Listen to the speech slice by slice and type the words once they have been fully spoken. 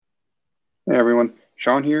Hey everyone,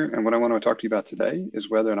 Sean here, and what I want to talk to you about today is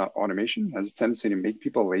whether or not automation has a tendency to make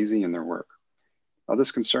people lazy in their work. Now,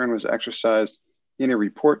 this concern was exercised in a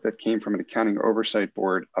report that came from an accounting oversight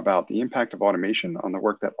board about the impact of automation on the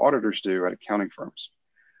work that auditors do at accounting firms.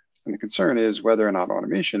 And the concern is whether or not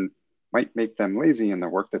automation might make them lazy in the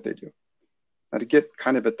work that they do. Now, to get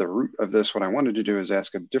kind of at the root of this, what I wanted to do is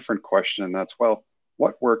ask a different question, and that's, well,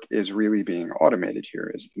 what work is really being automated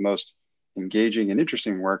here? Is it the most engaging and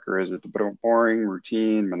interesting work, or is it the boring,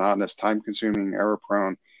 routine, monotonous, time consuming, error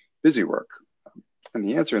prone, busy work? And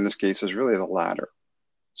the answer in this case is really the latter.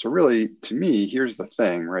 So, really, to me, here's the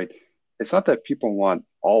thing, right? It's not that people want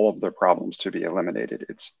all of their problems to be eliminated,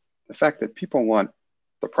 it's the fact that people want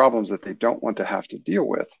the problems that they don't want to have to deal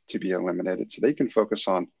with to be eliminated so they can focus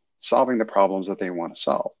on solving the problems that they want to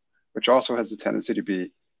solve, which also has a tendency to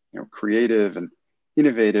be, creative and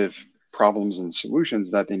innovative problems and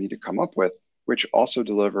solutions that they need to come up with, which also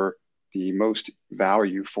deliver the most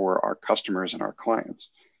value for our customers and our clients.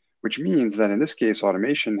 Which means that in this case,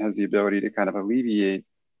 automation has the ability to kind of alleviate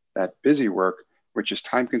that busy work, which is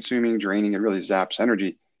time consuming, draining, and really zaps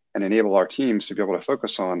energy, and enable our teams to be able to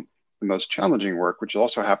focus on the most challenging work, which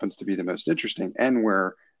also happens to be the most interesting and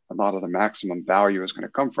where a lot of the maximum value is going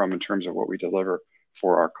to come from in terms of what we deliver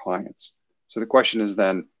for our clients. So the question is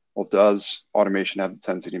then, well, does automation have the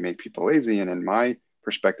tendency to make people lazy? And in my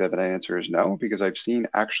perspective, the answer is no, because I've seen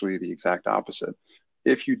actually the exact opposite.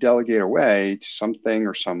 If you delegate away to something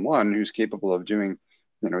or someone who's capable of doing,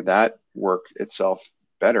 that work itself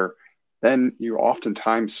better, then you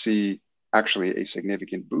oftentimes see actually a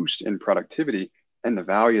significant boost in productivity and the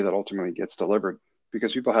value that ultimately gets delivered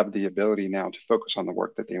because people have the ability now to focus on the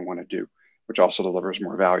work that they want to do, which also delivers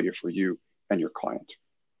more value for you and your client.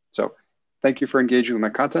 So thank you for engaging with my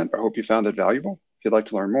content. I hope you found it valuable. If you'd like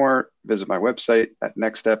to learn more, visit my website at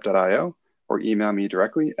nextstep.io or email me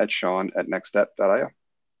directly at sean@nextstep.io.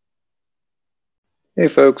 Hey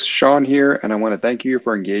folks, Sean here, and I want to thank you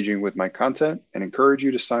for engaging with my content and encourage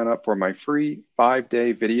you to sign up for my free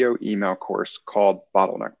 5-day video email course called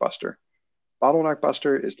Bottleneck Buster. Bottleneck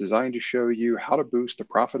Buster is designed to show you how to boost the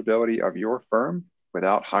profitability of your firm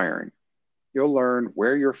without hiring. You'll learn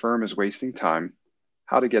where your firm is wasting time,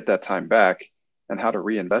 how to get that time back, and how to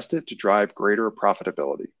reinvest it to drive greater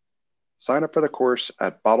profitability. Sign up for the course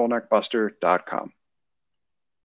at bottleneckbuster.com.